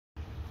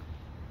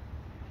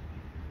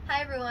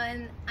Hi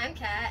everyone, I'm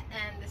Kat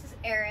and this is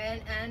Erin,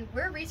 and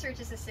we're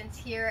research assistants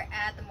here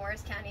at the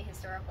Morris County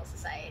Historical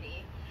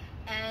Society.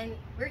 And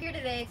we're here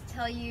today to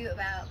tell you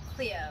about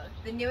Clio,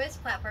 the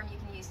newest platform you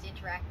can use to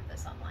interact with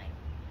us online.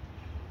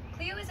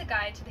 Clio is a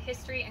guide to the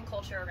history and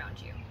culture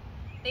around you.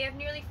 They have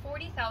nearly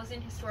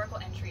 40,000 historical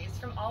entries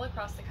from all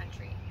across the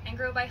country and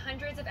grow by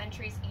hundreds of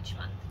entries each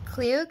month.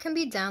 Clio can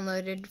be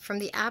downloaded from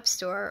the App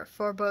Store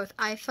for both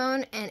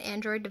iPhone and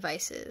Android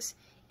devices.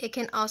 It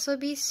can also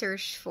be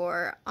searched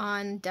for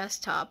on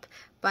desktop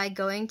by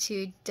going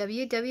to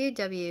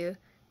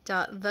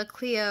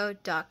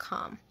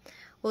www.theclio.com.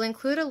 We'll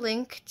include a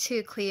link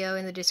to Clio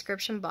in the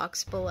description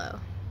box below.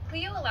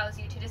 Clio allows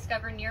you to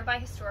discover nearby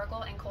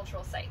historical and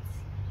cultural sites.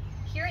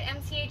 Here at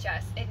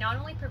MCHS, it not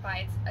only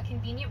provides a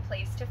convenient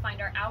place to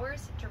find our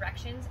hours,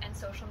 directions, and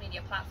social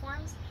media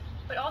platforms,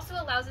 but also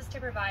allows us to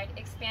provide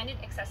expanded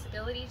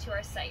accessibility to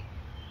our site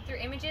through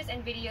images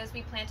and videos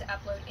we plan to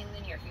upload in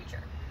the near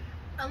future.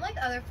 Unlike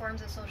other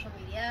forms of social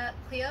media,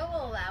 Clio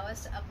will allow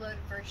us to upload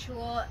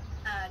virtual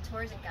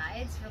tours and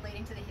guides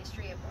relating to the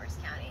history of Morris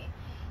County,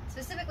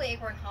 specifically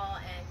Acorn Hall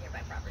and nearby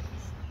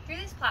properties. Through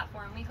this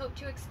platform, we hope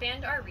to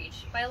expand our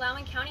reach by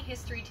allowing county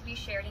history to be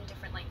shared in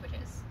different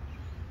languages.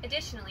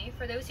 Additionally,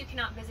 for those who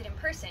cannot visit in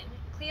person,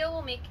 Clio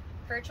will make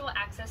virtual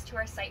access to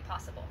our site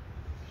possible.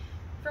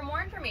 For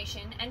more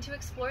information and to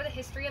explore the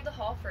history of the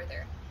hall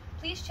further,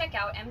 please check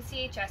out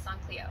MCHS on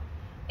Clio.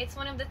 It's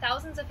one of the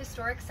thousands of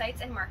historic sites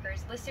and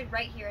markers listed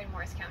right here in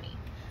Morris County.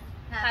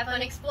 Have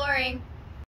fun exploring!